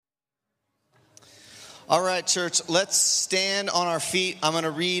All right, church, let's stand on our feet. I'm going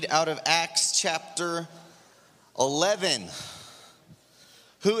to read out of Acts chapter 11.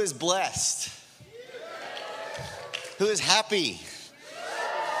 Who is blessed? Who is happy?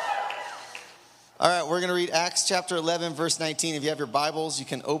 All right, we're going to read Acts chapter 11, verse 19. If you have your Bibles, you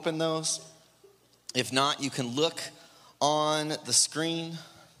can open those. If not, you can look on the screen.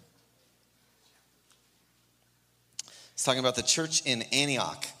 It's talking about the church in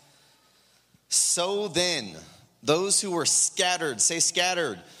Antioch. So then, those who were scattered, say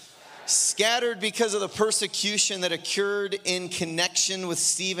scattered. Scattered because of the persecution that occurred in connection with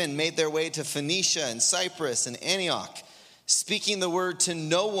Stephen, made their way to Phoenicia and Cyprus and Antioch, speaking the word to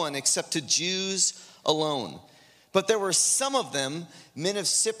no one except to Jews alone. But there were some of them, men of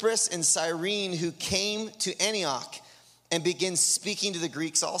Cyprus and Cyrene, who came to Antioch and began speaking to the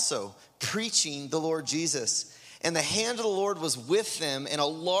Greeks also, preaching the Lord Jesus. And the hand of the Lord was with them, and a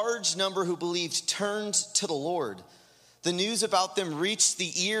large number who believed turned to the Lord. The news about them reached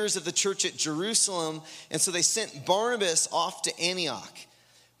the ears of the church at Jerusalem, and so they sent Barnabas off to Antioch.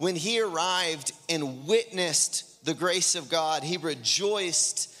 When he arrived and witnessed the grace of God, he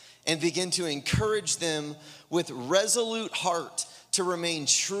rejoiced and began to encourage them with resolute heart to remain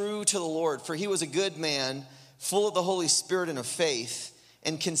true to the Lord. For he was a good man, full of the Holy Spirit and of faith,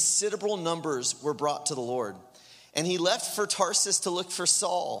 and considerable numbers were brought to the Lord. And he left for Tarsus to look for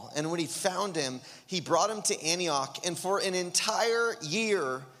Saul. And when he found him, he brought him to Antioch. And for an entire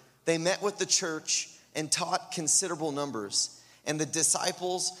year, they met with the church and taught considerable numbers. And the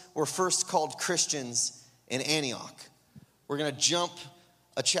disciples were first called Christians in Antioch. We're going to jump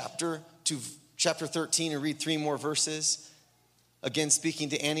a chapter to chapter 13 and read 3 more verses. Again, speaking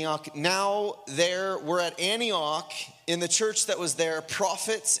to Antioch. Now there were at Antioch, in the church that was there,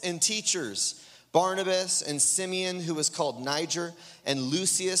 prophets and teachers, Barnabas and Simeon, who was called Niger, and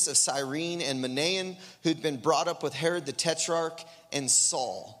Lucius of Cyrene, and Manaen, who'd been brought up with Herod the Tetrarch, and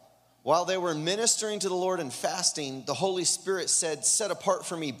Saul. While they were ministering to the Lord and fasting, the Holy Spirit said, "Set apart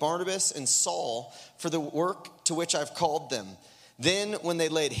for me Barnabas and Saul for the work to which I've called them." Then when they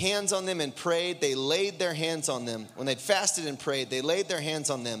laid hands on them and prayed, they laid their hands on them. When they'd fasted and prayed, they laid their hands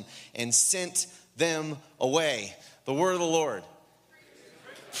on them and sent them away. The word of the Lord.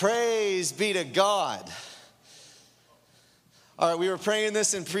 Praise be to God. All right, we were praying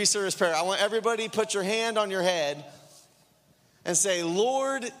this in pre-service prayer. I want everybody to put your hand on your head and say,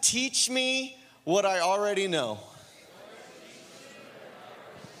 "Lord, teach me what I already know."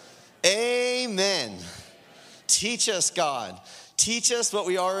 Amen. Teach us, God. Teach us what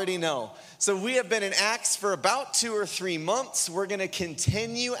we already know. So we have been in Acts for about 2 or 3 months. We're going to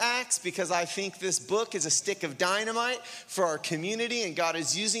continue Acts because I think this book is a stick of dynamite for our community, and God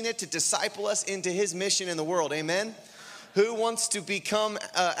is using it to disciple us into his mission in the world. Amen? Who wants to become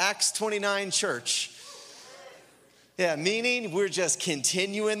Acts 29 church? Yeah, meaning we're just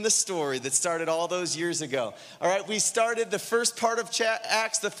continuing the story that started all those years ago. All right, we started the first part of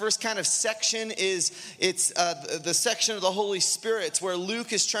Acts. The first kind of section is the section of the Holy Spirit. It's where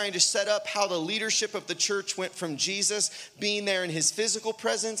Luke is trying to set up how the leadership of the church went from Jesus being there in his physical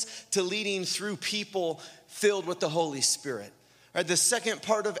presence to leading through people filled with the Holy Spirit. All right, the second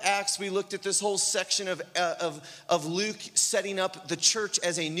part of Acts, we looked at this whole section of Luke setting up the church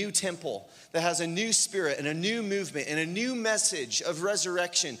as a new temple that has a new spirit and a new movement and a new message of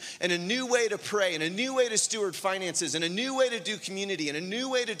resurrection and a new way to pray and a new way to steward finances and a new way to do community and a new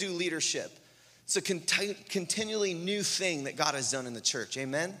way to do leadership. It's a continually new thing that God has done in the church.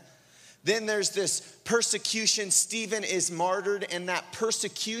 Amen? Then there's this persecution. Stephen is martyred, and that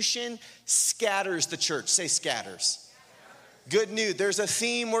persecution scatters the church. Say scatters. Good news. There's a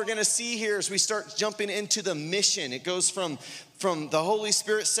theme we're going to see here as we start jumping into the mission. It goes from the Holy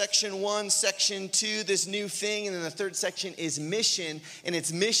Spirit, section 1, section 2, this new thing. And then the third section is mission, and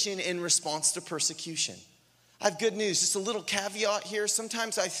it's mission in response to persecution. I have good news. Just a little caveat here.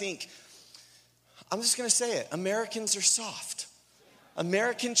 Sometimes I think, I'm just going to say it, Americans are soft.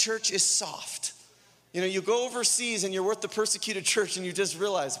 American church is soft. You know, you go overseas and you're with the persecuted church and you just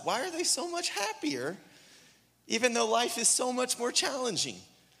realize, why are they so much happier? Even though life is so much more challenging.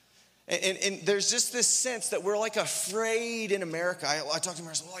 And there's just this sense that we're like afraid in America. I talk to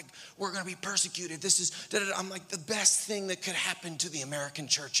myself, like, we're going to be persecuted. This is, I'm like, the best thing that could happen to the American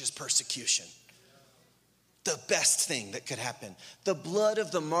church is persecution. The best thing that could happen. The blood of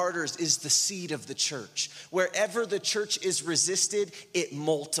the martyrs is the seed of the church. Wherever the church is resisted, it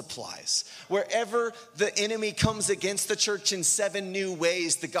multiplies. Wherever the enemy comes against the church in 7 new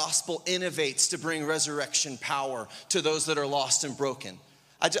ways, the gospel innovates to bring resurrection power to those that are lost and broken.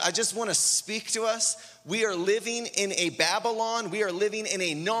 I just want to speak to us. We are living in a Babylon. We are living in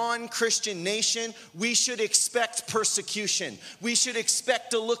a non-Christian nation. We should expect persecution. We should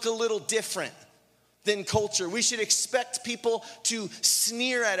expect to look a little different than culture. We should expect people to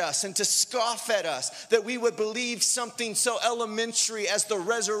sneer at us and to scoff at us, that we would believe something so elementary as the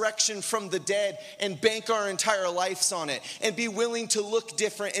resurrection from the dead and bank our entire lives on it, and be willing to look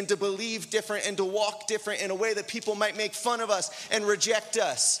different and to believe different and to walk different in a way that people might make fun of us and reject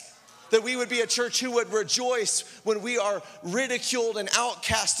us. That we would be a church who would rejoice when we are ridiculed and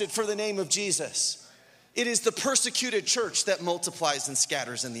outcasted for the name of Jesus. It is the persecuted church that multiplies and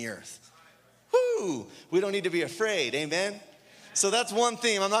scatters in the earth. Whoo, we don't need to be afraid, amen? So that's one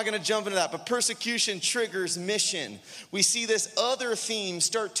theme. I'm not going to jump into that, but persecution triggers mission. We see this other theme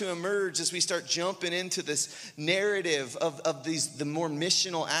start to emerge as we start jumping into this narrative of the more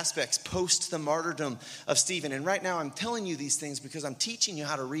missional aspects post the martyrdom of Stephen. And right now I'm telling you these things because I'm teaching you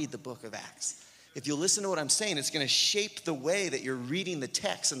how to read the book of Acts. If you listen to what I'm saying, it's going to shape the way that you're reading the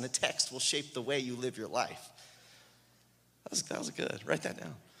text, and the text will shape the way you live your life. That was good. Write that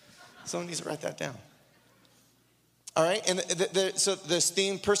down. Someone needs to write that down. All right, and so this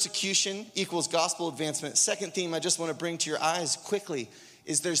theme, persecution equals gospel advancement. Second theme I just want to bring to your eyes quickly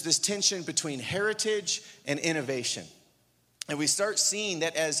is there's this tension between heritage and innovation. And we start seeing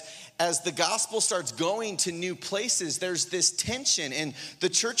that as the gospel starts going to new places, there's this tension. And the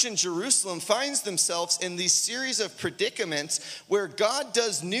church in Jerusalem finds themselves in these series of predicaments where God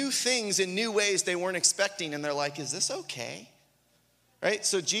does new things in new ways they weren't expecting. And they're like, is this okay? Right?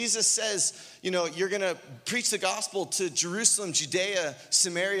 So Jesus says, you're going to preach the gospel to Jerusalem, Judea,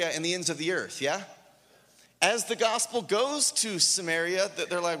 Samaria, and the ends of the earth, yeah? As the gospel goes to Samaria,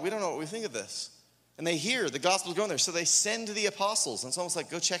 they're like, we don't know what we think of this. And they hear the gospel's going there. So they send the apostles, and it's almost like,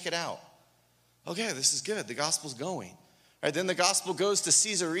 go check it out. Okay, this is good. The gospel's going. Right? Then the gospel goes to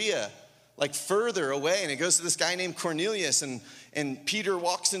Caesarea, like further away, and it goes to this guy named Cornelius, and Peter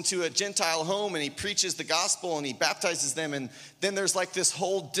walks into a Gentile home and he preaches the gospel and he baptizes them, and then there's like this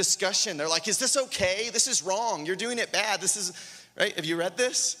whole discussion. They're like, is this okay? This is wrong. You're doing it bad. This is, right? Have you read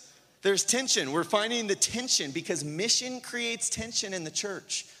this? There's tension. We're finding the tension because mission creates tension in the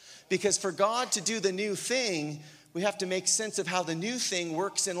church. Because for God to do the new thing, we have to make sense of how the new thing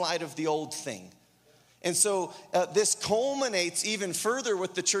works in light of the old thing. And so this culminates even further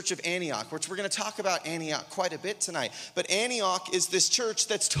with the church of Antioch, which we're going to talk about Antioch quite a bit tonight. But Antioch is this church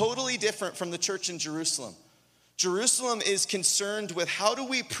that's totally different from the church in Jerusalem. Jerusalem is concerned with how do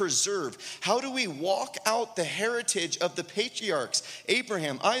we preserve, how do we walk out the heritage of the patriarchs,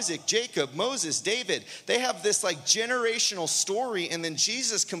 Abraham, Isaac, Jacob, Moses, David. They have this like generational story, and then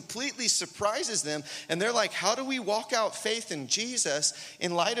Jesus completely surprises them, and they're like, how do we walk out faith in Jesus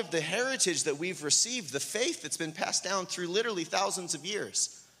in light of the heritage that we've received, the faith that's been passed down through literally thousands of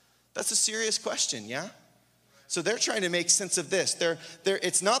years? That's a serious question, yeah? So they're trying to make sense of this.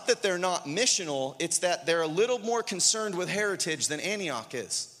 It's not that they're not missional, it's that they're a little more concerned with heritage than Antioch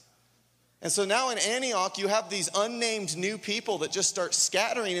is. And so now in Antioch, you have these unnamed new people that just start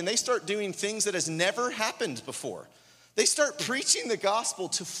scattering, and they start doing things that has never happened before. They start preaching the gospel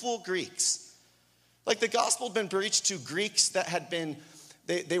to full Greeks. Like the gospel had been preached to Greeks that had been,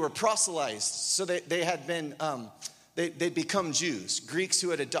 they were proselytized, so they had been... They'd become Jews. Greeks who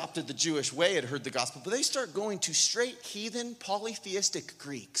had adopted the Jewish way had heard the gospel, but they start going to straight heathen polytheistic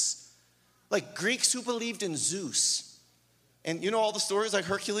Greeks. Like Greeks who believed in Zeus. And you know all the stories like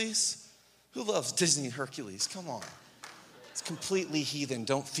Hercules? Who loves Disney Hercules? Come on. It's completely heathen.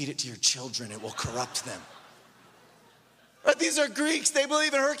 Don't feed it to your children. It will corrupt them. Right? These are Greeks. They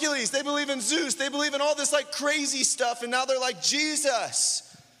believe in Hercules. They believe in Zeus. They believe in all this like crazy stuff. And now they're like Jesus.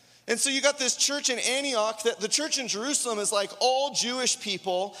 And so you got this church in Antioch, that the church in Jerusalem is like all Jewish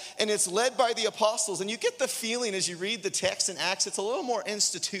people, and it's led by the apostles. And you get the feeling as you read the text in Acts, it's a little more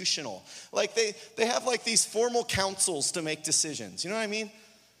institutional. Like they have like these formal councils to make decisions. You know what I mean?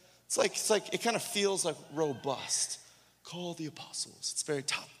 It's like it kind of feels like robust. Call the apostles. It's very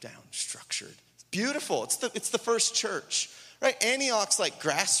top-down structured. It's beautiful. It's the first church, right? Antioch's like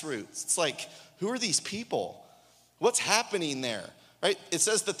grassroots. It's like, who are these people? What's happening there? Right? It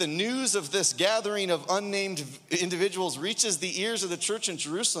says that the news of this gathering of unnamed individuals reaches the ears of the church in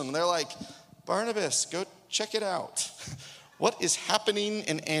Jerusalem. And they're like, Barnabas, go check it out. What is happening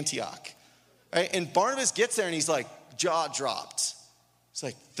in Antioch? Right? And Barnabas gets there and he's like, jaw dropped. It's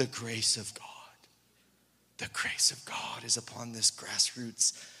like, the grace of God. The grace of God is upon this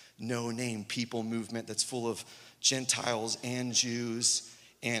grassroots, no-name people movement that's full of Gentiles and Jews.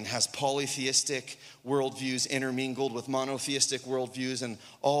 and has polytheistic worldviews intermingled with monotheistic worldviews and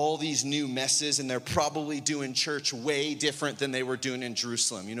all these new messes, and they're probably doing church way different than they were doing in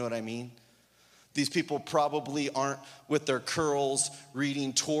Jerusalem. You know what I mean? These people probably aren't with their curls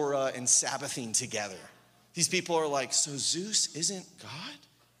reading Torah and Sabbathing together. These people are like, so Zeus isn't God?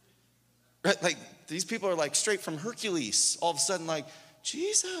 Right? Like, these people are like straight from Hercules. All of a sudden, like,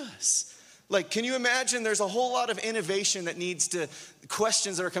 Jesus. Like, can you imagine there's a whole lot of innovation that needs to,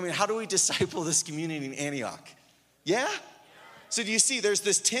 questions that are coming. How do we disciple this community in Antioch? Yeah? So do you see there's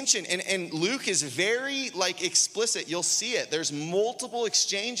this tension, and Luke is very like explicit. You'll see it. There's multiple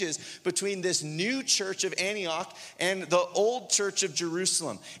exchanges between this new church of Antioch and the old church of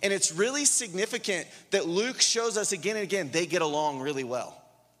Jerusalem. And it's really significant that Luke shows us again and again, they get along really well.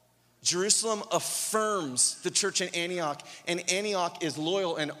 Jerusalem affirms the church in Antioch, and Antioch is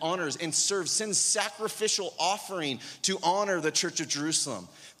loyal and honors and serves, sends sacrificial offering to honor the church of Jerusalem.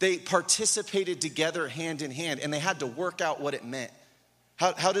 They participated together hand in hand, and they had to work out what it meant.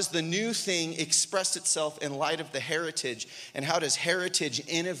 How does the new thing express itself in light of the heritage, and how does heritage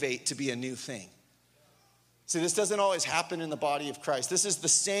innovate to be a new thing? See, this doesn't always happen in the body of Christ. This is the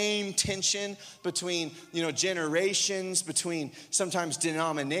same tension between, generations, between sometimes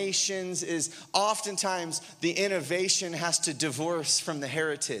denominations, is oftentimes the innovation has to divorce from the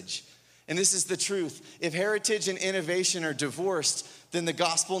heritage. And this is the truth. If heritage and innovation are divorced, then the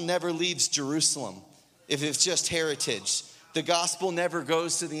gospel never leaves Jerusalem. If it's just heritage, the gospel never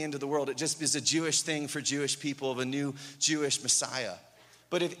goes to the end of the world. It just is a Jewish thing for Jewish people of a new Jewish Messiah.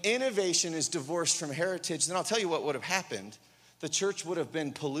 But if innovation is divorced from heritage, then I'll tell you what would have happened. The church would have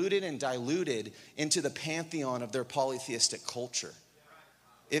been polluted and diluted into the pantheon of their polytheistic culture.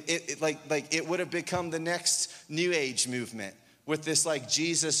 It would have become the next New Age movement with this like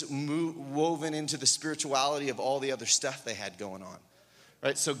Jesus woven into the spirituality of all the other stuff they had going on.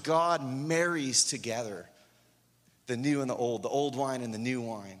 Right? So God marries together the new and the old wine and the new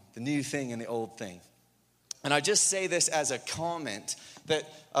wine, the new thing and the old thing. And I just say this as a comment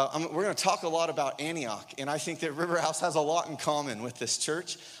that we're going to talk a lot about Antioch, and I think that River House has a lot in common with this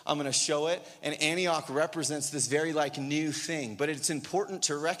church. I'm going to show it, and Antioch represents this very like new thing. But it's important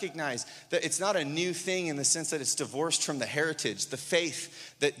to recognize that it's not a new thing in the sense that it's divorced from the heritage, the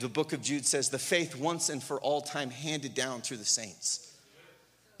faith that the book of Jude says, the faith once and for all time handed down through the saints.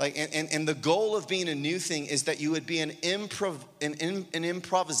 Like, and the goal of being a new thing is that you would be an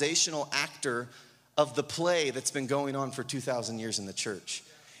improvisational actor of the play that's been going on for 2,000 years in the church.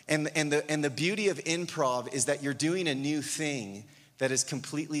 And the beauty of improv is that you're doing a new thing that is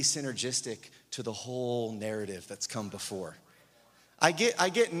completely synergistic to the whole narrative that's come before. I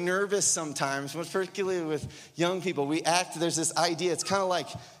get nervous sometimes, particularly with young people. There's this idea, it's kind of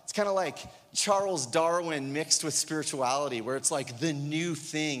like Charles Darwin mixed with spirituality, where it's like the new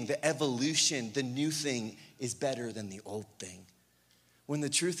thing, the evolution, the new thing is better than the old thing. When the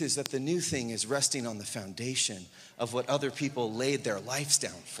truth is that the new thing is resting on the foundation of what other people laid their lives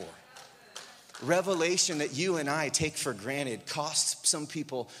down for. Revelation that you and I take for granted costs some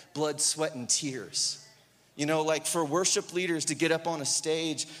people blood, sweat, and tears. Like for worship leaders to get up on a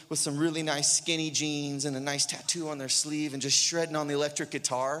stage with some really nice skinny jeans and a nice tattoo on their sleeve and just shredding on the electric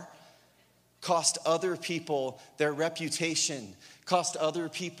guitar cost other people their reputation, cost other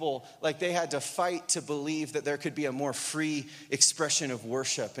people, like they had to fight to believe that there could be a more free expression of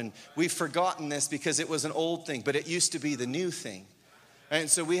worship. And we've forgotten this because it was an old thing, but it used to be the new thing. And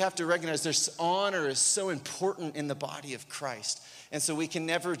so we have to recognize there's honor is so important in the body of Christ. And so we can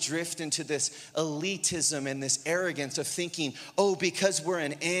never drift into this elitism and this arrogance of thinking, because we're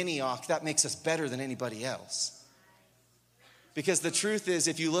in Antioch, that makes us better than anybody else. Because the truth is,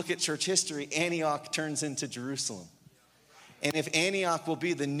 if you look at church history, Antioch turns into Jerusalem. And if Antioch will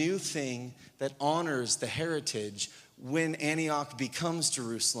be the new thing that honors the heritage, when Antioch becomes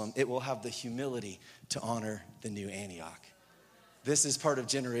Jerusalem, it will have the humility to honor the new Antioch. This is part of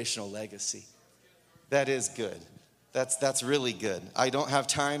generational legacy. That is good. That's really good. I don't have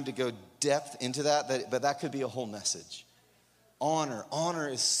time to go depth into that, but that could be a whole message. Honor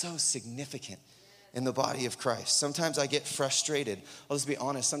is so significant in the body of Christ. Sometimes I get frustrated. I'll just be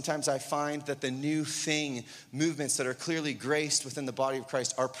honest. Sometimes I find that the new thing movements that are clearly graced within the body of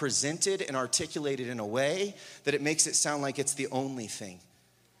Christ are presented and articulated in a way that it makes it sound like it's the only thing.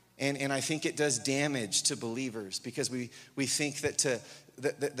 And I think it does damage to believers because we think that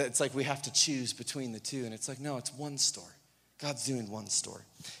it's like we have to choose between the two. And it's like, no, it's one story. God's doing one story.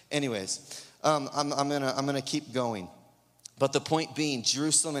 Anyways, I'm gonna keep going. But the point being,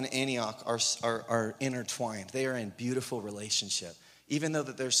 Jerusalem and Antioch are intertwined. They are in beautiful relationship. Even though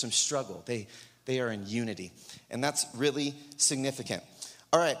that there's some struggle, they are in unity. And that's really significant.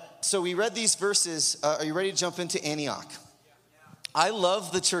 All right, so we read these verses. Are you ready to jump into Antioch? I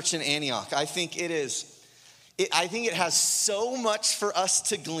love the church in Antioch. I think it has so much for us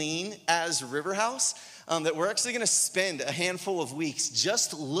to glean as River House that we're actually going to spend a handful of weeks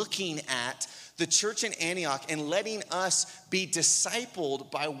just looking at the church in Antioch and letting us be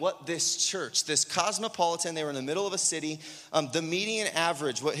discipled by what this church, this cosmopolitan, they were in the middle of a city. The median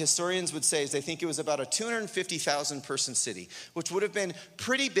average, what historians would say is they think it was about a 250,000 person city, which would have been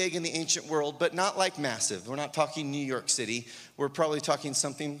pretty big in the ancient world, but not like massive. We're not talking New York City. We're probably talking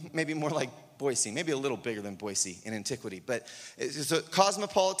something maybe more like Boise, maybe a little bigger than Boise in antiquity. But it's a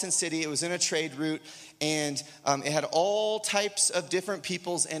cosmopolitan city. It was in a trade route, and it had all types of different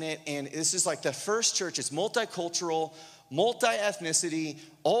peoples in it. And this is like the first church. It's multicultural, multi-ethnicity,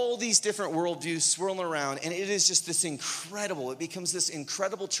 all these different worldviews swirling around. And it is just this incredible, it becomes this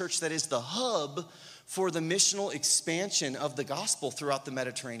incredible church that is the hub for the missional expansion of the gospel throughout the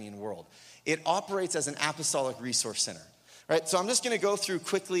Mediterranean world. It operates as an apostolic resource center. Right, so I'm just going to go through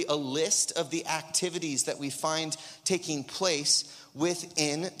quickly a list of the activities that we find taking place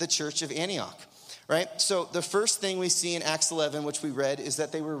within the church of Antioch. Right, so the first thing we see in Acts 11, which we read, is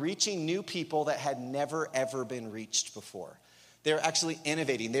that they were reaching new people that had never ever been reached before. They were actually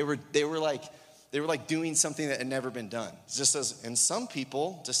innovating. They were like doing something that had never been done. Just as, and some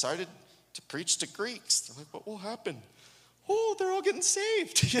people decided to preach to Greeks. They're like, what will happen? Oh, they're all getting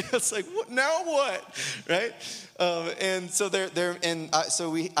saved. It's like, what, now what, right? And so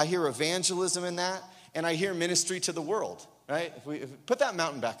I hear evangelism in that, and I hear ministry to the world, right? If we put that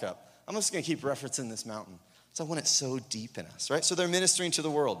mountain back up, I'm just going to keep referencing this mountain. So I want it so deep in us, right? So they're ministering to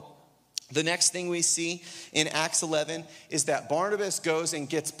the world. The next thing we see in Acts 11 is that Barnabas goes and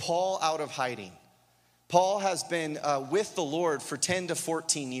gets Paul out of hiding. Paul has been with the Lord for 10 to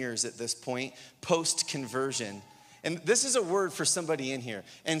 14 years at this point, post-conversion. And this is a word for somebody in here.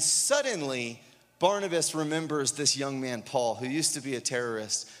 And suddenly, Barnabas remembers this young man, Paul, who used to be a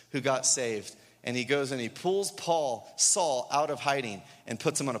terrorist, who got saved. And he goes and he pulls Saul, out of hiding and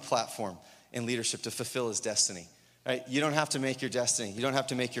puts him on a platform in leadership to fulfill his destiny. Right? You don't have to make your destiny. You don't have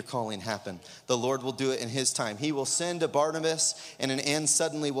to make your calling happen. The Lord will do it in his time. He will send a Barnabas, and an end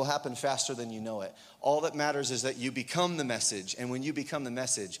suddenly will happen faster than you know it. All that matters is that you become the message. And when you become the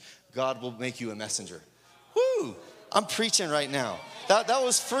message, God will make you a messenger. Woo! I'm preaching right now. That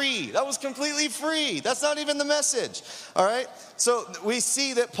was free. That was completely free. That's not even the message. All right? So we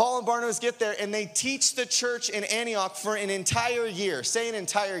see that Paul and Barnabas get there and they teach the church in Antioch for an entire year. Say an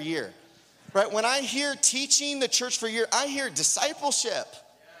entire year. Right? When I hear teaching the church for a year, I hear discipleship.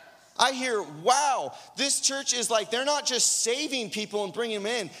 I hear, wow, this church is like, they're not just saving people and bringing them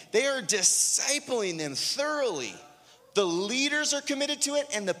in. They are discipling them thoroughly. The leaders are committed to it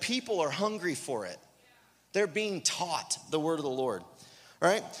and the people are hungry for it. They're being taught the word of the Lord,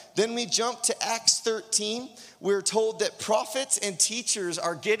 right? Then we jump to Acts 13. We're told that prophets and teachers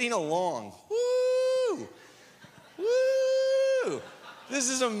are getting along. Woo! Woo! This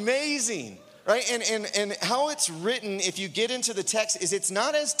is amazing, right? And how it's written, if you get into the text, is it's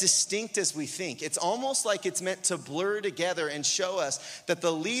not as distinct as we think. It's almost like it's meant to blur together and show us that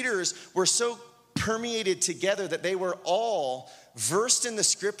the leaders were so permeated together that they were all versed in the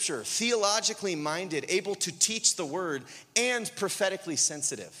scripture, theologically minded, able to teach the word, and prophetically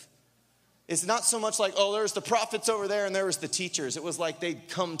sensitive. It's not so much like, oh, there's the prophets over there and there was the teachers. It was like they'd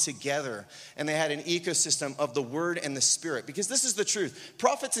come together and they had an ecosystem of the word and the spirit. Because this is the truth.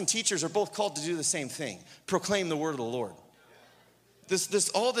 Prophets and teachers are both called to do the same thing. Proclaim the word of the Lord. This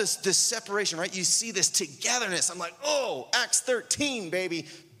separation, right? You see this togetherness. I'm like, oh, Acts 13, baby.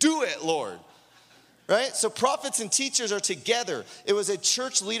 Do it, Lord. Right? So prophets and teachers are together. It was a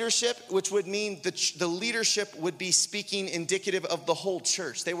church leadership, which would mean the leadership would be speaking indicative of the whole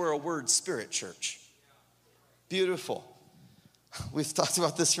church. They were a word spirit church. Beautiful. We've talked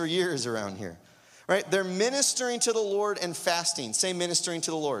about this for years around here. Right? They're ministering to the Lord and fasting. Say ministering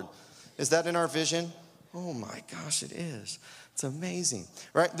to the Lord. Is that in our vision? Oh my gosh, it is. It's amazing,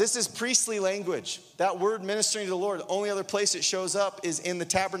 right? This is priestly language. That word ministering to the Lord, the only other place it shows up is in the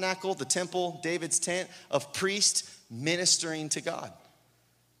tabernacle, the temple, David's tent of priest ministering to God.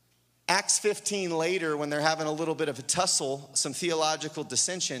 Acts 15 later, when they're having a little bit of a tussle, some theological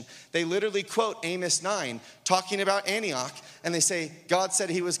dissension, they literally quote Amos 9, talking about Antioch, and they say, God said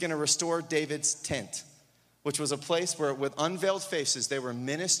he was going to restore David's tent, which was a place where with unveiled faces, they were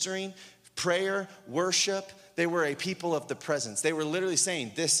ministering, prayer, worship. They were a people of the presence. They were literally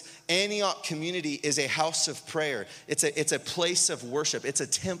saying this Antioch community is a house of prayer. It's a place of worship. It's a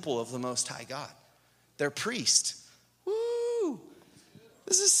temple of the Most High God. They're priests. Woo!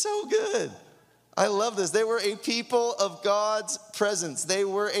 This is so good. I love this. They were a people of God's presence. They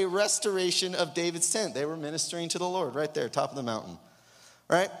were a restoration of David's tent. They were ministering to the Lord right there, top of the mountain.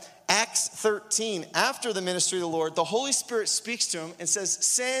 Right? Acts 13, after the ministry of the Lord, the Holy Spirit speaks to him and says,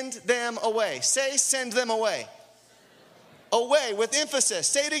 send them away. Say, send them away. Away, with emphasis.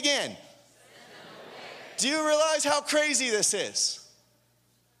 Say it again. Do you realize how crazy this is?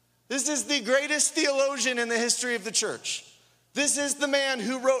 This is the greatest theologian in the history of the church. This is the man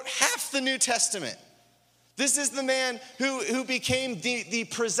who wrote half the New Testament. This is the man who became the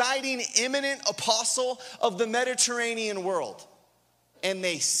presiding eminent apostle of the Mediterranean world. And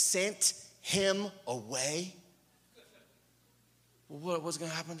they sent him away? What was going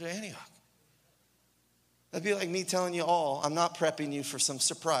to happen to Antioch? That'd be like me telling you all, I'm not prepping you for some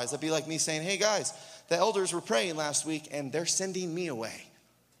surprise. That'd be like me saying, hey guys, the elders were praying last week and they're sending me away.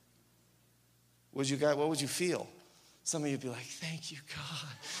 What would you feel? Some of you would be like, thank you,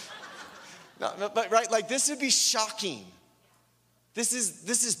 God. No, but right, like this would be shocking. This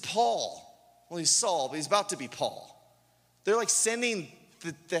is Paul. Well, he's Saul, but he's about to be Paul. They're like sending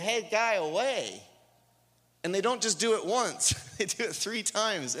the head guy away. And they don't just do it once. They do it 3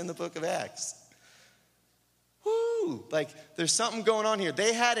 times in the book of Acts. Woo! Like there's something going on here.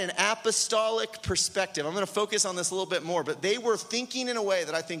 They had an apostolic perspective. I'm going to focus on this a little bit more, but they were thinking in a way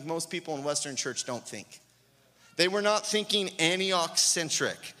that I think most people in Western church don't think. They were not thinking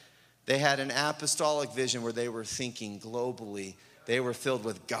Antioch-centric. They had an apostolic vision where they were thinking globally. They were filled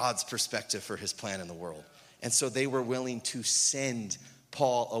with God's perspective for his plan in the world. And so they were willing to send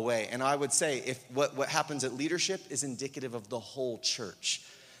Paul away. And I would say if what happens at leadership is indicative of the whole church.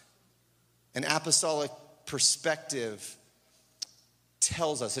 An apostolic perspective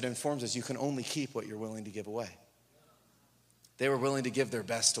tells us, it informs us, you can only keep what you're willing to give away. They were willing to give their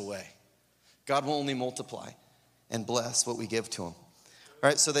best away. God will only multiply and bless what we give to him. All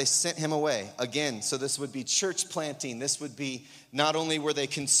right, so they sent him away. Again, so this would be church planting. This would be, not only were they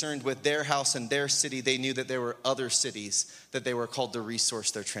concerned with their house and their city, they knew that there were other cities that they were called to resource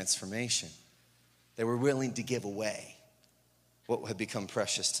their transformation. They were willing to give away what had become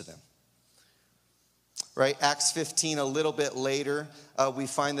precious to them. Right, Acts 15, a little bit later, we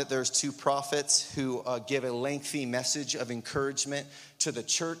find that there's 2 prophets who give a lengthy message of encouragement to the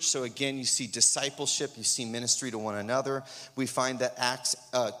church. So again, you see discipleship, you see ministry to one another. We find that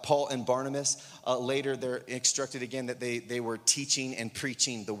Paul and Barnabas, later they're instructed again that they were teaching and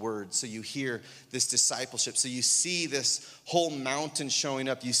preaching the word. So you hear this discipleship. So you see this whole mountain showing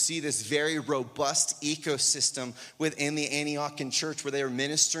up. You see this very robust ecosystem within the Antiochian church where they were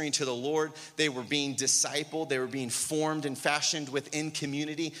ministering to the Lord. They were being discipled. They were being formed and fashioned within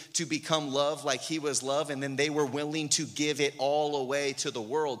community to become love like he was love. And then they were willing to give it all away to the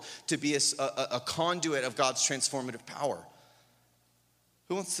world to be a conduit of God's transformative power.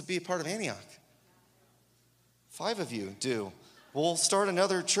 Who wants to be a part of Antioch? 5 of you do. We'll start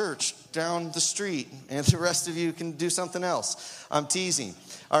another church down the street, and the rest of you can do something else. I'm teasing.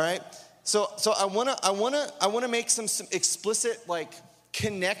 All right. So I wanna make some explicit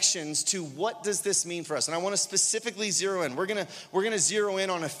connections to what does this mean for us, and I want to specifically zero in. We're gonna zero in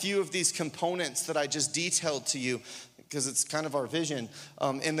on a few of these components that I just detailed to you, because it's kind of our vision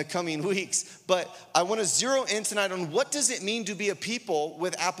in the coming weeks. But I want to zero in tonight on what does it mean to be a people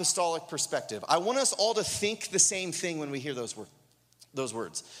with apostolic perspective. I want us all to think the same thing when we hear those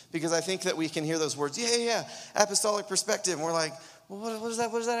words, because I think that we can hear those words, yeah, apostolic perspective, and we're like, well, what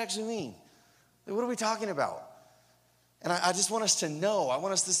does that actually mean? Like, what are we talking about? And I just want us to know, I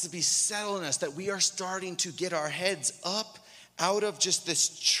want this to be settled in us, that we are starting to get our heads up out of just this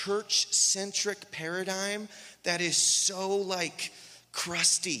church-centric paradigm that is so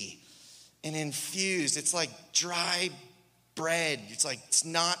crusty and infused. It's like dry bread. It's like, it's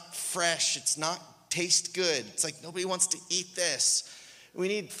not fresh. It's not taste good. It's like nobody wants to eat this. We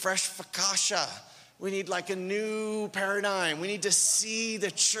need fresh focaccia. We need a new paradigm. We need to see the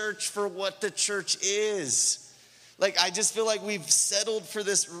church for what the church is. I just feel like we've settled for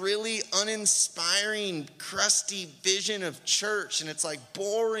this really uninspiring, crusty vision of church. And it's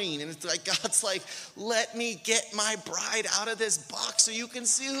boring. And it's God's let me get my bride out of this box so you can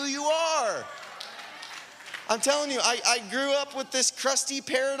see who you are. I'm telling you, I grew up with this crusty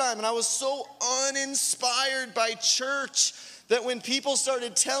paradigm. And I was so uninspired by church that when people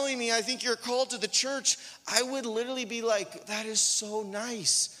started telling me, I think you're called to the church, I would literally be like, that is so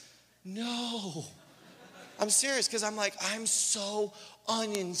nice. No. I'm serious, because I'm so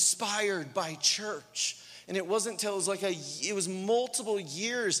uninspired by church. And it wasn't until it was multiple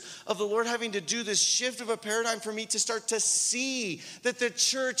years of the Lord having to do this shift of a paradigm for me to start to see that the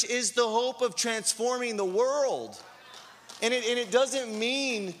church is the hope of transforming the world. And it doesn't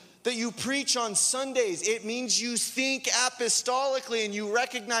mean that you preach on Sundays. It means you think apostolically and you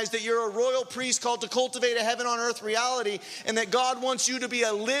recognize that you're a royal priest called to cultivate a heaven on earth reality, and that God wants you to be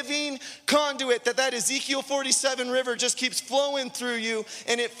a living conduit, that Ezekiel 47 river just keeps flowing through you,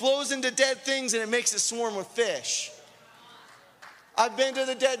 and it flows into dead things and it makes it swarm with fish. I've been to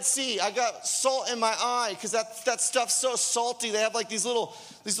the Dead Sea. I got salt in my eye because that stuff's so salty. They have like these little,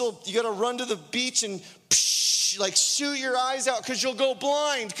 you got to run to the beach and like shoot your eyes out because you'll go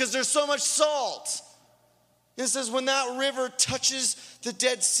blind because there's so much salt. It says when that river touches the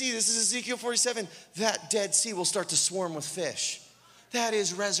Dead Sea, this is Ezekiel 47, that Dead Sea will start to swarm with fish. That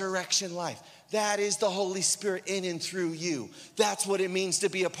is resurrection life. That is the Holy Spirit in and through you. That's what it means to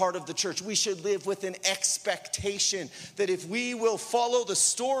be a part of the church. We should live with an expectation that if we will follow the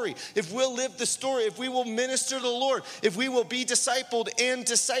story, if we'll live the story, if we will minister to the Lord, if we will be discipled and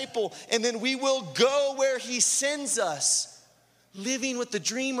disciple, and then we will go where he sends us, living with the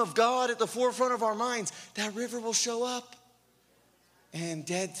dream of God at the forefront of our minds, that river will show up and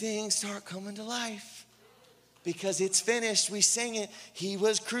dead things start coming to life. Because it's finished. We sang it. He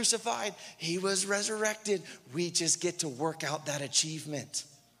was crucified. He was resurrected. We just get to work out that achievement.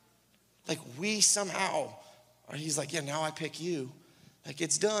 Like we somehow, or he's like, yeah, now I pick you. Like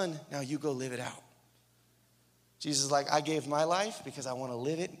it's done. Now you go live it out. Jesus is like, I gave my life because I want to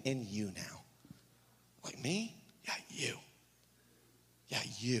live it in you now. Like me? Yeah, you. Yeah,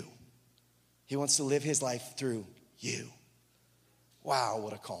 you. He wants to live his life through you. Wow,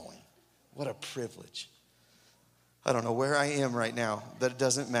 what a calling. What a privilege. I don't know where I am right now, but it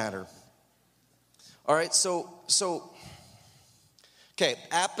doesn't matter. All right, okay,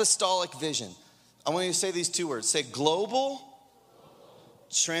 apostolic vision. I want you to say these two words. Say global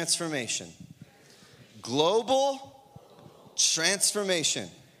transformation. Global transformation.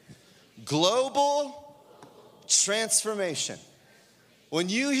 Global transformation. When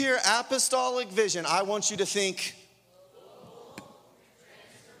you hear apostolic vision, I want you to think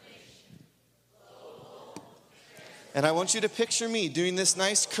and I want you to picture me doing this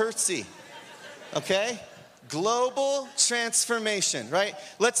nice curtsy, okay? Global transformation, right?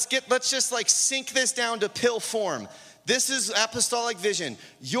 Let's just like sink this down to pill form. This is apostolic vision.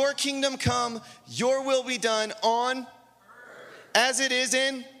 Your kingdom come, your will be done on as it is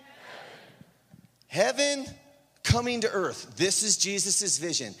in heaven coming to earth. This is Jesus'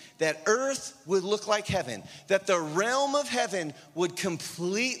 vision, that earth would look like heaven, that the realm of heaven would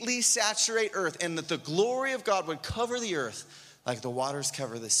completely saturate earth, and that the glory of God would cover the earth like the waters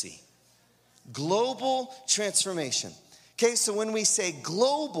cover the sea. Global transformation. Okay, so when we say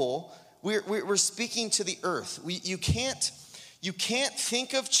global, we're speaking to the earth. You can't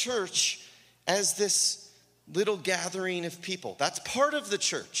think of church as this little gathering of people. That's part of the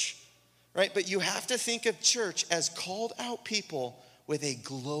church. Right? But you have to think of church as called out people with a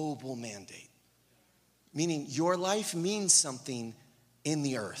global mandate. Meaning your life means something in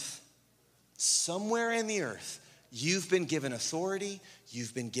the earth. Somewhere in the earth, you've been given authority,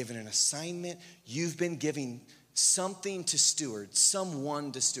 you've been given an assignment, you've been given something to steward,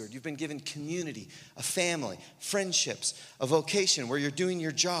 someone to steward. You've been given community, a family, friendships, a vocation where you're doing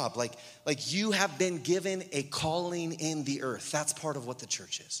your job. Like you have been given a calling in the earth. That's part of what the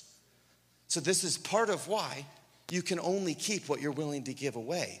church is. So this is part of why you can only keep what you're willing to give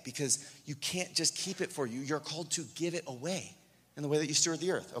away, because you can't just keep it for you. You're called to give it away in the way that you steward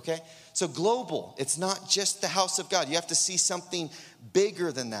the earth, okay? So global, it's not just the house of God. You have to see something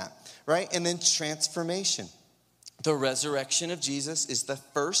bigger than that, right? And then transformation. The resurrection of Jesus is the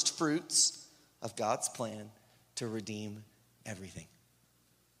first fruits of God's plan to redeem everything.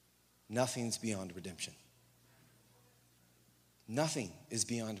 Nothing's beyond redemption. Nothing is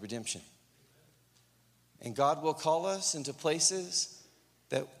beyond redemption. And God will call us into places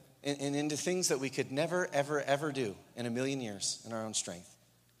that, and into things that we could never, ever, ever do in a million years in our own strength.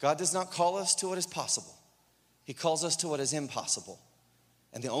 God does not call us to what is possible. He calls us to what is impossible.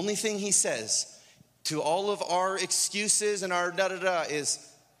 And the only thing he says to all of our excuses and our da-da-da is,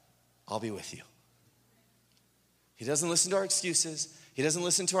 I'll be with you. He doesn't listen to our excuses. He doesn't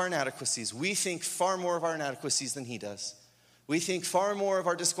listen to our inadequacies. We think far more of our inadequacies than he does. We think far more of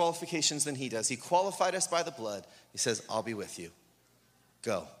our disqualifications than he does. He qualified us by the blood. He says, I'll be with you.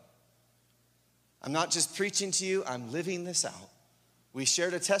 Go. I'm not just preaching to you, I'm living this out. We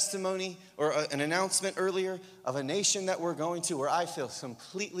shared a testimony or an announcement earlier of a nation that we're going to where I feel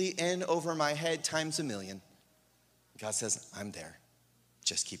completely in over my head times a million. God says, I'm there.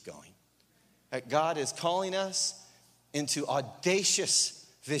 Just keep going. God is calling us into audacious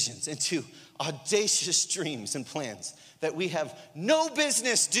visions, into audacious dreams and plans that we have no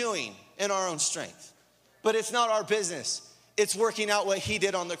business doing in our own strength. But it's not our business. it's working out what he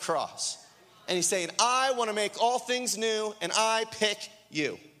did on the cross. And he's saying, I want to make all things new, and I pick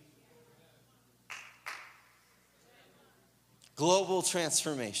you. Global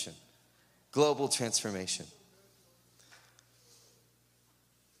transformation. Global transformation.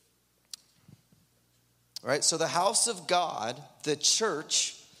 All right, so the house of God, the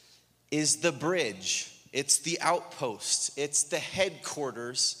church, is the bridge. It's the outpost. It's the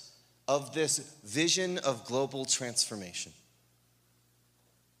headquarters of this vision of global transformation.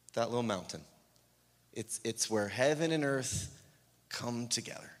 That little mountain. It's where heaven and earth come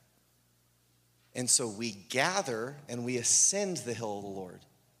together. And so we gather and we ascend the hill of the Lord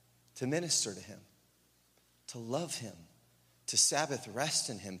to minister to him, to love him, to Sabbath rest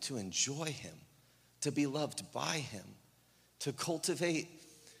in him, to enjoy him, to be loved by him, to cultivate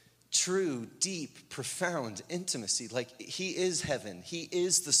true, deep, profound intimacy. Like he is heaven. He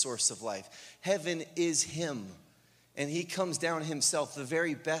is the source of life. Heaven is him. And he comes down himself, the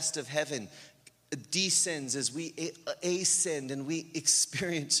very best of heaven, descends as we ascend and we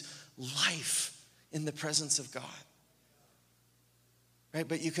experience life in the presence of God. Right?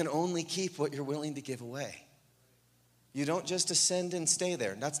 But you can only keep what you're willing to give away. You don't just ascend and stay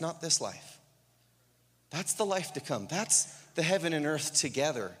there. That's not this life. That's the life to come. That's the heaven and earth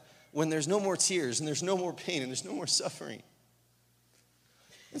together when there's no more tears and there's no more pain and there's no more suffering.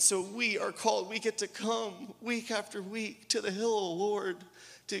 And so we are called, we get to come week after week to the hill of the Lord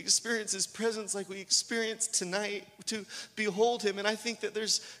to experience his presence like we experienced tonight, to behold him. And I think that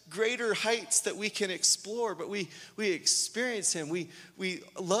there's greater heights that we can explore, but we experience him. We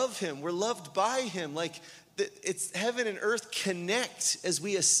love him. We're loved by him. Like it's heaven and earth connect as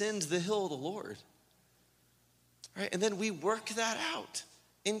we ascend the hill of the Lord. Right? And then we work that out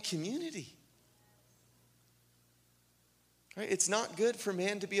in community. Right? It's not good for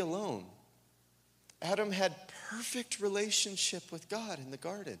man to be alone. Adam had perfect relationship with God in the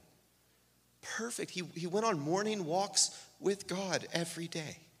garden. Perfect. He went on morning walks with God every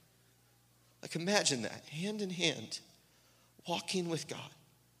day. Like imagine that, hand in hand, walking with God.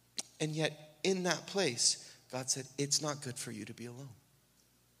 And yet in that place, God said, it's not good for you to be alone.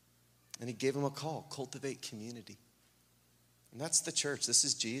 And he gave him a call, cultivate community. And that's the church. This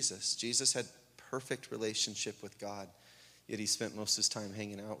is Jesus. Jesus had perfect relationship with God, yet he spent most of his time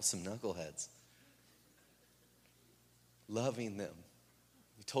hanging out with some knuckleheads, loving them.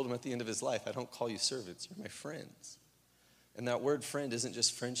 He told them at the end of his life, I don't call you servants, you're my friends. And that word friend isn't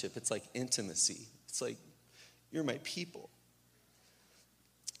just friendship, it's like intimacy. It's like, you're my people.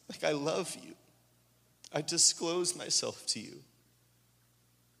 Like, I love you. I disclose myself to you.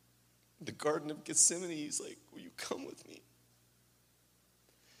 The Garden of Gethsemane, he's like, will you come with me?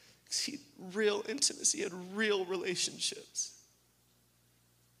 He had real intimacy, he had real relationships.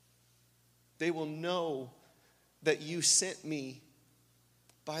 They will know that you sent me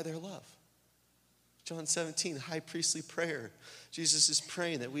by their love. John 17, high priestly prayer. Jesus is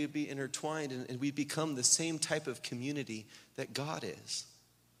praying that we would be intertwined and we become the same type of community that God is.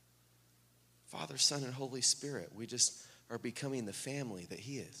 Father, Son, and Holy Spirit. We just are becoming the family that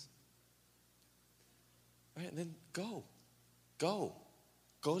he is. Right, and then go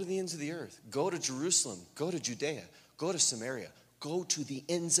to the ends of the earth. Go to Jerusalem. Go to Judea. Go to Samaria. Go to the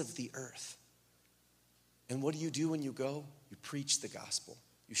ends of the earth. And what do you do when you go? You preach the gospel.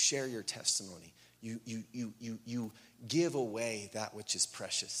 You share your testimony. You give away that which is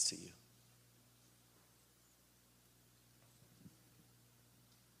precious to you.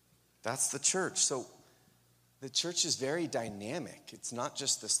 That's the church. So the church is very dynamic. It's not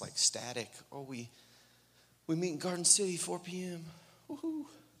just this like static, we meet in Garden City, 4 p.m. Woohoo.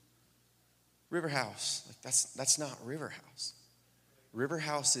 River House. Like that's not River House. River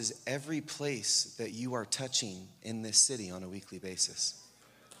House is every place that you are touching in this city on a weekly basis.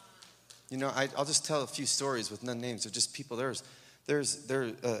 You know, I'll just tell a few stories with none names. They're just people. There's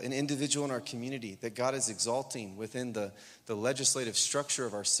an individual in our community that God is exalting within the legislative structure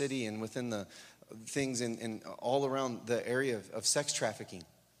of our city and within the things in all around the area of sex trafficking.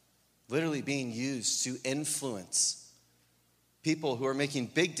 Literally being used to influence people who are making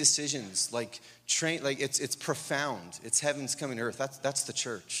big decisions, like it's profound. It's heaven's coming to earth. That's the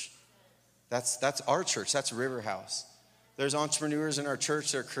church. That's our church. That's River House. There's entrepreneurs in our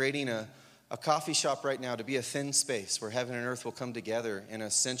church that are creating a coffee shop right now to be a thin space where heaven and earth will come together in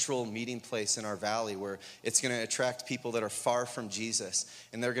a central meeting place in our valley where it's going to attract people that are far from Jesus,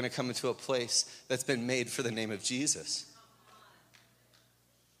 and they're going to come into a place that's been made for the name of Jesus.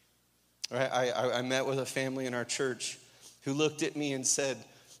 Right? I met with a family in our church who looked at me and said,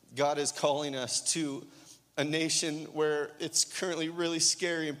 God is calling us to a nation where it's currently really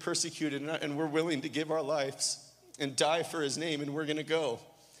scary and persecuted, and we're willing to give our lives and die for his name, and we're going to go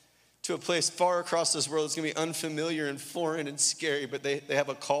to a place far across this world that's going to be unfamiliar and foreign and scary, but they have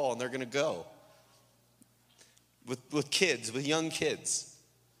a call, and they're going to go. With kids, with young kids.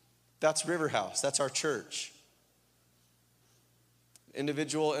 That's River House. That's our church.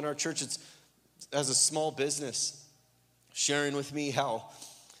 Individual in our church, it's as a small business, sharing with me how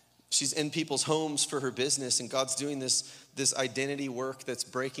she's in people's homes for her business, and God's doing this identity work that's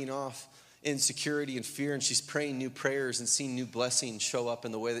breaking off insecurity and fear, and she's praying new prayers and seeing new blessings show up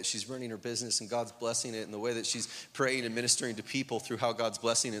in the way that she's running her business, and God's blessing it in the way that she's praying and ministering to people through how God's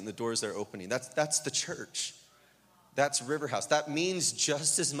blessing it and the doors they're opening. That's the church. That's River House. That means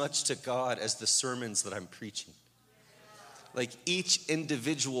just as much to God as the sermons that I'm preaching. Like each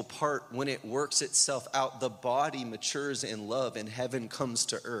individual part, when it works itself out, the body matures in love and heaven comes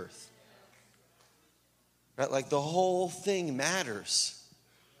to earth. Right? Like the whole thing matters.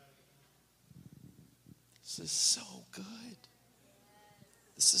 This is so good.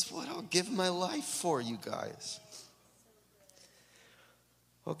 This is what I'll give my life for, you guys.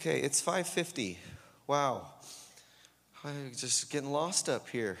 Okay, it's 5:50. Wow. I'm just getting lost up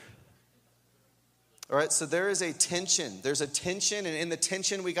here. All right, so there is a tension. There's a tension, and in the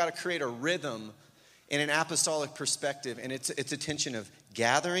tension, we got to create a rhythm in an apostolic perspective, and it's a tension of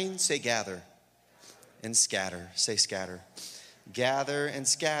gathering, say gather, and scatter, say scatter. Gather and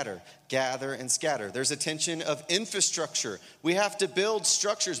scatter, gather and scatter. There's a tension of infrastructure. We have to build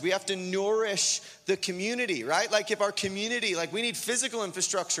structures. We have to nourish the community, right? Like if our community, like we need physical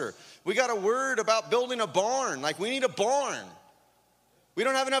infrastructure. We got a word about building a barn. Like we need a barn. We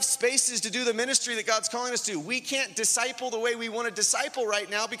don't have enough spaces to do the ministry that God's calling us to. We can't disciple the way we want to disciple right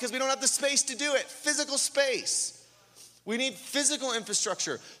now because we don't have the space to do it. Physical space. We need physical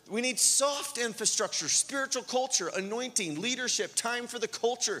infrastructure. We need soft infrastructure, spiritual culture, anointing, leadership, time for the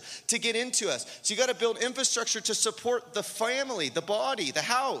culture to get into us. So you got to build infrastructure to support the family, the body, the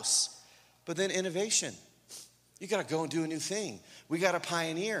house. But then innovation. You got to go and do a new thing. We got to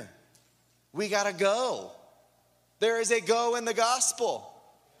pioneer. We got to go. There is a go in the gospel.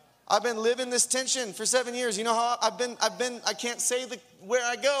 I've been living this tension for 7 years. You know how I've been, I can't say where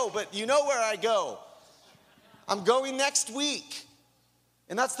I go, but you know where I go. I'm going next week.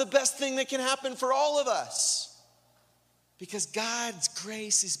 And that's the best thing that can happen for all of us. Because God's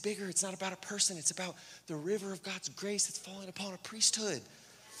grace is bigger. It's not about a person. It's about the river of God's grace that's falling upon a priesthood.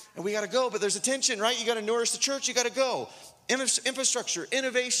 And we got to go, but there's a tension, right? You got to nourish the church. You got to go. Infrastructure,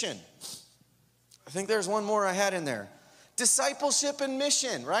 innovation. I think there's one more I had in there. Discipleship and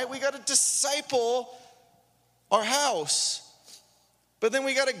mission, right? We got to disciple our house. But then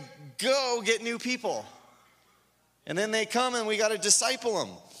we got to go get new people. And then they come and we got to disciple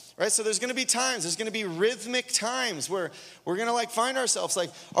them, right? So there's going to be times, there's going to be rhythmic times where we're going to like find ourselves like,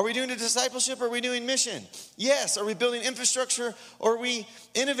 are we doing a discipleship or are we doing mission? Yes. Are we building infrastructure or are we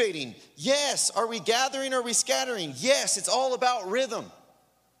innovating? Yes. Are we gathering or are we scattering? Yes. It's all about rhythm.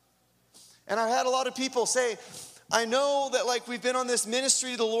 And I've had a lot of people say, I know that like we've been on this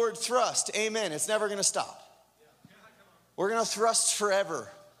ministry to the Lord thrust. Amen. It's never going to stop. We're going to thrust forever.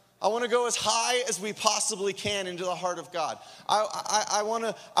 I want to go as high as we possibly can into the heart of God. I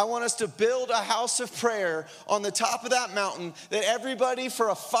want us to build a house of prayer on the top of that mountain that everybody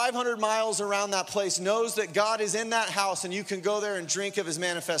for 500 miles around that place knows that God is in that house and you can go there and drink of his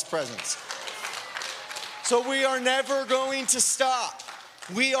manifest presence. So we are never going to stop.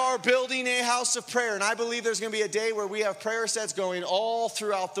 We are building a house of prayer, and I believe there's going to be a day where we have prayer sets going all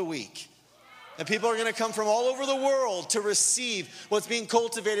throughout the week. And people are going to come from all over the world to receive what's being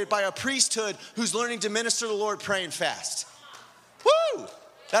cultivated by a priesthood who's learning to minister to the Lord praying fast. Woo!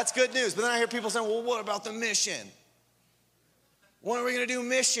 That's good news. But then I hear people saying, well, what about the mission? When are we going to do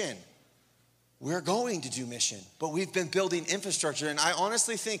mission? We're going to do mission, but we've been building infrastructure. And I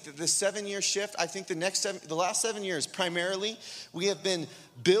honestly think that this 7-year shift, I think the last 7 years, primarily, we have been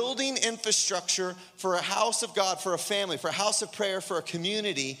building infrastructure for a house of God, for a family, for a house of prayer, for a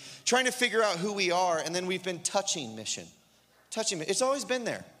community, trying to figure out who we are. And then we've been touching mission. It's always been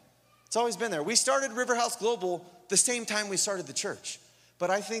there. It's always been there. We started River House Global the same time we started the church. But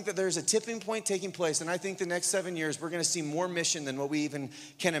I think that there's a tipping point taking place, and I think the next 7 years we're going to see more mission than what we even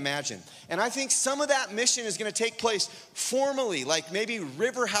can imagine. And I think some of that mission is going to take place formally, like maybe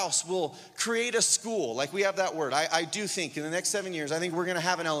River House will create a school, like we have that word. I do think in the next 7 years, I think we're going to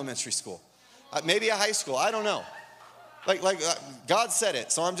have an elementary school, maybe a high school. I don't know. God said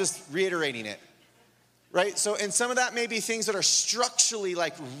it, so I'm just reiterating it, right? So, and some of that may be things that are structurally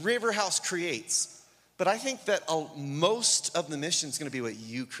like River House creates. But I think that most of the mission is going to be what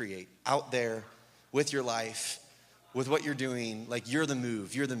you create out there with your life, with what you're doing. Like you're the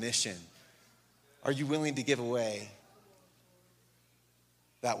move, you're the mission. Are you willing to give away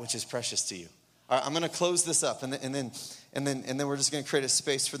that which is precious to you? All right, I'm going to close this up, and then we're just going to create a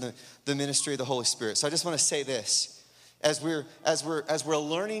space for the ministry of the Holy Spirit. So I just want to say this: as we're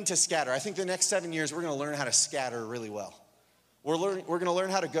learning to scatter, I think the next 7 years we're going to learn how to scatter really well. We're going to learn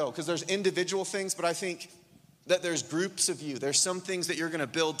how to go, because there's individual things, but I think that there's groups of you. There's some things that you're going to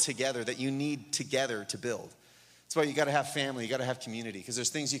build together that you need together to build. That's why you got to have family, you got to have community, because there's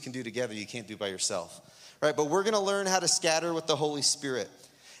things you can do together you can't do by yourself. Right? But we're going to learn how to scatter with the Holy Spirit.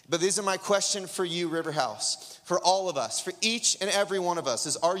 But these are my question for you, River House, for all of us, for each and every one of us,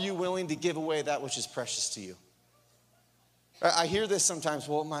 is are you willing to give away that which is precious to you? I hear this sometimes,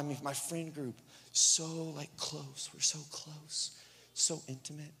 well, my friend group, so like close, we're so close, so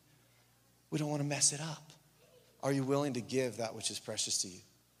intimate. We don't want to mess it up. Are you willing to give that which is precious to you?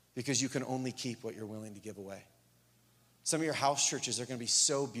 Because you can only keep what you're willing to give away. Some of your house churches are going to be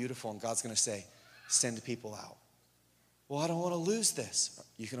so beautiful, and God's going to say, send people out. Well, I don't want to lose this.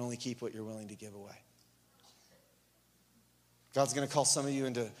 You can only keep what you're willing to give away. God's going to call some of you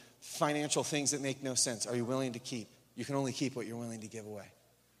into financial things that make no sense. Are you willing to keep? You can only keep what you're willing to give away.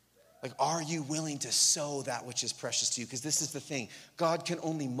 Like, are you willing to sow that which is precious to you? Because this is the thing. God can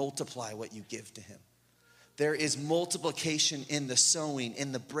only multiply what you give to him. There is multiplication in the sowing,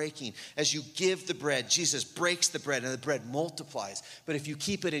 in the breaking. As you give the bread, Jesus breaks the bread and the bread multiplies. But if you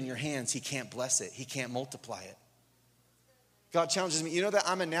keep it in your hands, he can't bless it. He can't multiply it. God challenges me. You know that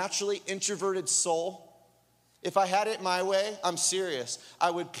I'm a naturally introverted soul? If I had it my way, I'm serious.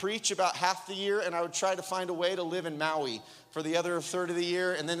 I would preach about half the year, and I would try to find a way to live in Maui for the other third of the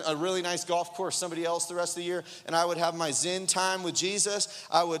year, and then a really nice golf course, somebody else the rest of the year, and I would have my Zen time with Jesus.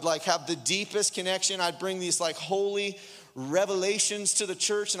 I would have the deepest connection. I'd bring these holy revelations to the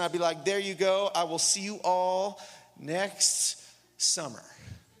church, and I'd be like, there you go. I will see you all next summer.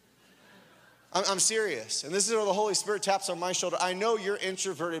 I'm serious. And this is where the Holy Spirit taps on my shoulder. I know you're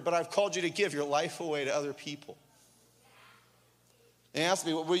introverted, but I've called you to give your life away to other people. And he asked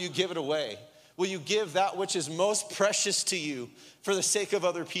me, well, will you give it away? Will you give that which is most precious to you for the sake of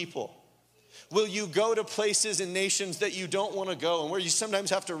other people? Will you go to places and nations that you don't want to go and where you sometimes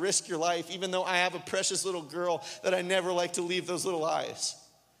have to risk your life, even though I have a precious little girl that I never like to leave those little eyes?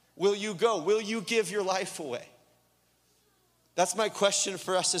 Will you go? Will you give your life away? That's my question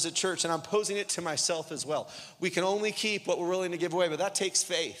for us as a church, and I'm posing it to myself as well. We can only keep what we're willing to give away, but that takes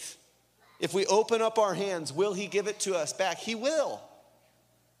faith. If we open up our hands, will he give it to us back? He will.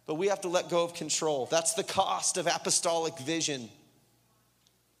 But we have to let go of control. That's the cost of apostolic vision.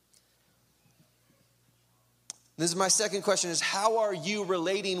 This is my second question, is how are you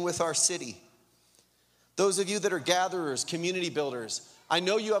relating with our city? Those of you that are gatherers, community builders, I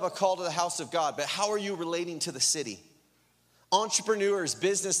know you have a call to the house of God, but how are you relating to the city? Entrepreneurs,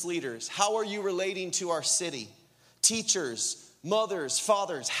 business leaders, how are you relating to our city? Teachers, mothers,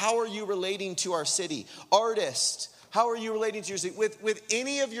 fathers, how are you relating to our city? Artists, how are you relating to your city? With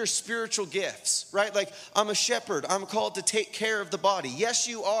any of your spiritual gifts, right? Like, I'm a shepherd. I'm called to take care of the body. Yes,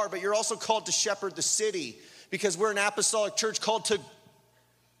 you are, but you're also called to shepherd the city because we're an apostolic church called to...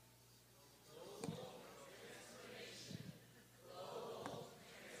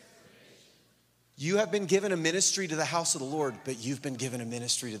 You have been given a ministry to the house of the Lord, but you've been given a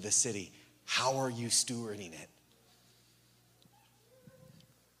ministry to the city. How are you stewarding it?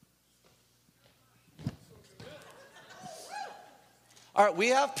 All right, we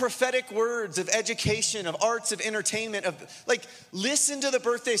have prophetic words of education, of arts, of entertainment, listen to the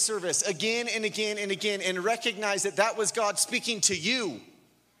birthday service again and again and again and recognize that that was God speaking to you.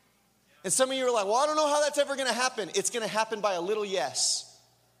 And some of you are like, well, I don't know how that's ever going to happen. It's going to happen by a little yes.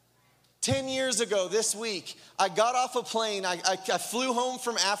 10 years ago this week, I got off a plane. I flew home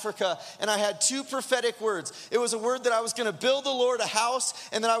from Africa, and I had two prophetic words. It was a word that I was going to build the Lord a house,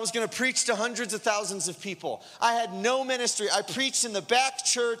 and that I was going to preach to hundreds of thousands of people. I had no ministry. I preached in the back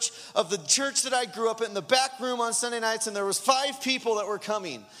church of the church that I grew up in the back room on Sunday nights, and there was 5 people that were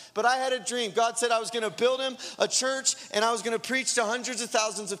coming. But I had a dream. God said I was going to build him a church, and I was going to preach to hundreds of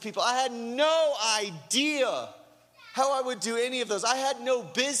thousands of people. I had no idea how I would do any of those. I had no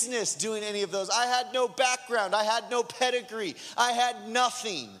business doing any of those. I had no background. I had no pedigree. I had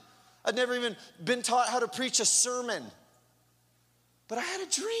nothing. I'd never even been taught how to preach a sermon. But I had a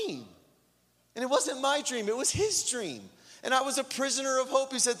dream. And it wasn't my dream. It was his dream. And I was a prisoner of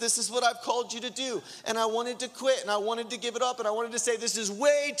hope. He said, this is what I've called you to do. And I wanted to quit, and I wanted to give it up, and I wanted to say, this is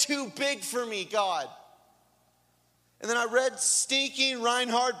way too big for me, God. And then I read stinking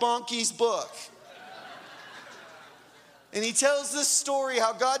Reinhard Bonnke's book. And he tells this story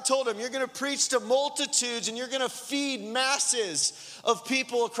how God told him, you're going to preach to multitudes and you're going to feed masses of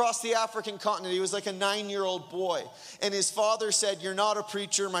people across the African continent. He was like a 9-year-old boy. And his father said, you're not a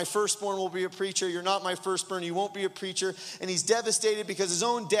preacher. My firstborn will be a preacher. You're not my firstborn. You won't be a preacher. And he's devastated because his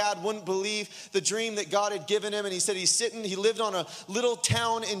own dad wouldn't believe the dream that God had given him. And he said he lived on a little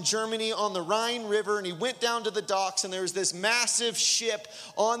town in Germany on the Rhine River. And he went down to the docks and there was this massive ship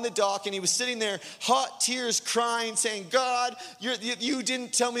on the dock. And he was sitting there, hot tears crying, saying, God, you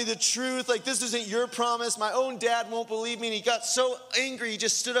didn't tell me the truth. Like, this isn't your promise. My own dad won't believe me. And he got so angry, he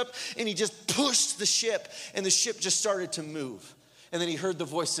just stood up and he just pushed the ship. And the ship just started to move. And then he heard the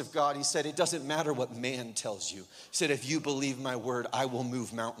voice of God. He said, it doesn't matter what man tells you. He said, if you believe my word, I will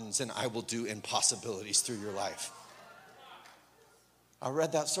move mountains and I will do impossibilities through your life. I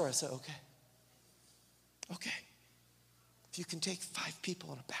read that story. I said, okay. If you can take 5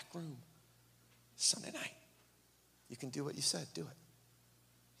 people in a back room Sunday night, you can do what you said, do it.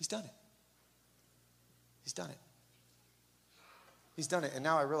 He's done it. He's done it. He's done it. And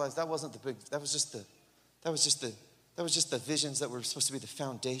now I realize that wasn't the big, that was just the visions that were supposed to be the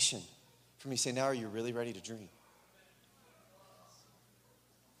foundation for me to say, now are you really ready to dream?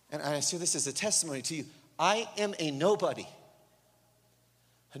 And I see this as a testimony to you. I am a nobody.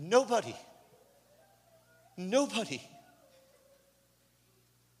 A nobody. Nobody.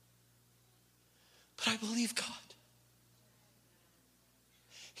 But I believe God.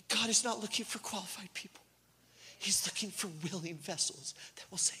 God is not looking for qualified people. He's looking for willing vessels that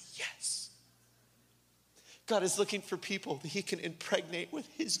will say yes. God is looking for people that he can impregnate with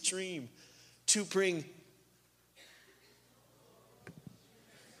his dream to bring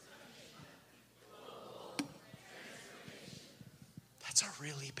that's a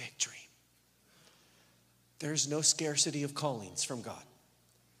really big dream. There's no scarcity of callings from God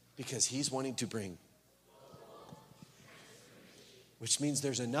because he's wanting to bring, which means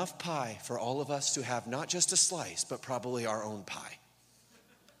there's enough pie for all of us to have not just a slice, but probably our own pie.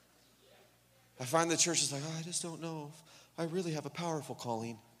 I find the church is like, I just don't know if I really have a powerful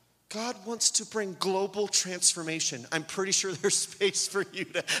calling. God wants to bring global transformation. I'm pretty sure there's space for you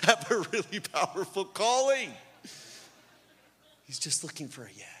to have a really powerful calling. He's just looking for a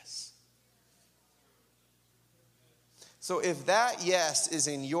yes. So if that yes is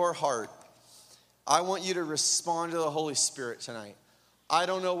in your heart, I want you to respond to the Holy Spirit tonight. I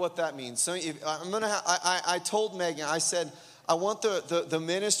don't know what that means. So I told Megan, I said, I want the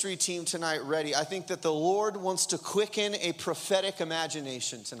ministry team tonight ready. I think that the Lord wants to quicken a prophetic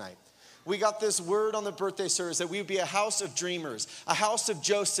imagination tonight. We got this word on the birthday service that we would be a house of dreamers, a house of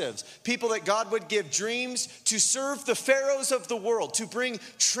Josephs, people that God would give dreams to serve the pharaohs of the world, to bring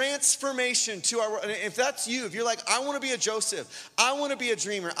transformation to our world. And if that's you, if you're like, I want to be a Joseph, I want to be a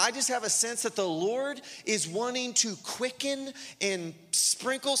dreamer, I just have a sense that the Lord is wanting to quicken and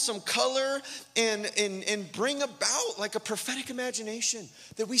sprinkle some color and bring about like a prophetic imagination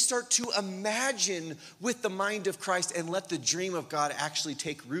that we start to imagine with the mind of Christ and let the dream of God actually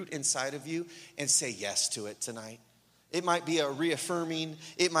take root inside of you and say yes to it tonight. It might be a reaffirming,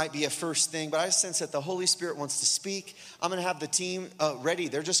 it might be a first thing, but I sense that the Holy Spirit wants to speak. I'm going to have the team ready.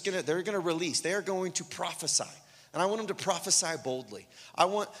 They're going to release. They are going to prophesy. And I want them to prophesy boldly. I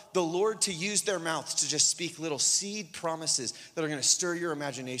want the Lord to use their mouths to just speak little seed promises that are going to stir your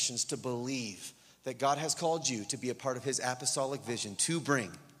imaginations to believe that God has called you to be a part of his apostolic vision to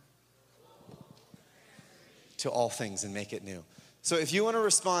bring to all things and make it new. So if you want to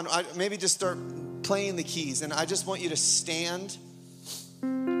respond, maybe just start playing the keys. And I just want you to stand.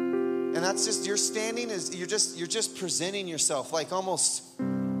 And that's just, your standing is, you're just presenting yourself like almost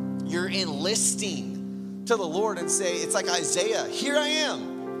you're enlisting to the Lord and say, it's like Isaiah, here I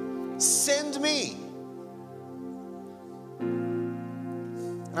am, send me.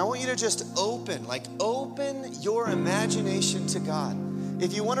 And I want you to just open your imagination to God.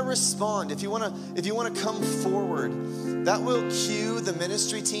 If you want to respond, if you want to come forward, that will cue the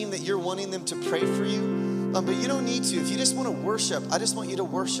ministry team that you're wanting them to pray for you. But you don't need to. If you just want to worship, I just want you to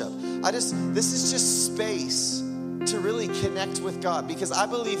worship. This is just space to really connect with God, because I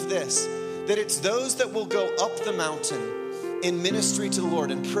believe this, that it's those that will go up the mountain in ministry to the Lord,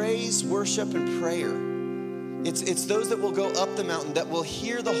 in praise, worship, and prayer. It's those that will go up the mountain that will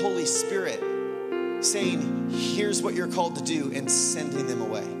hear the Holy Spirit saying, here's what you're called to do, and sending them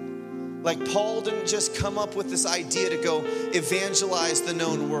away. Like Paul didn't just come up with this idea to go evangelize the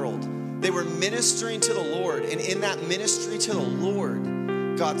known world. They were ministering to the Lord, and in that ministry to the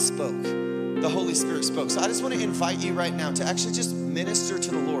Lord, God spoke. The Holy Spirit spoke. So I just want to invite you right now to actually just minister to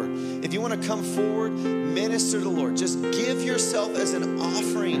the Lord. If you want to come forward, minister to the Lord. Just give yourself as an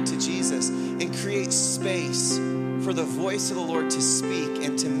offering to Jesus and create space for the voice of the Lord to speak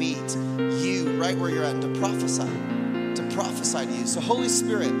and to meet you right where you're at and to prophesy to you. So Holy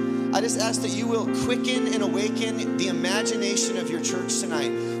Spirit, I just ask that you will quicken and awaken the imagination of your church tonight,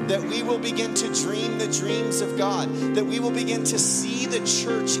 that we will begin to dream the dreams of God, that we will begin to see the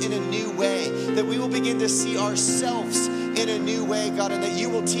church in a new way, that we will begin to see ourselves in a new way, God, and that you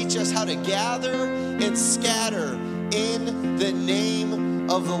will teach us how to gather and scatter in the name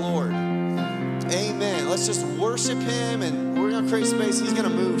of the Lord. Amen. Let's just worship him, and we're going to create space. He's going to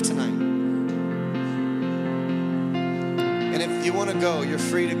move tonight. And if you want to go, you're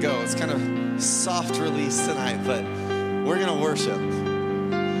free to go. It's kind of soft release tonight, but we're going to worship.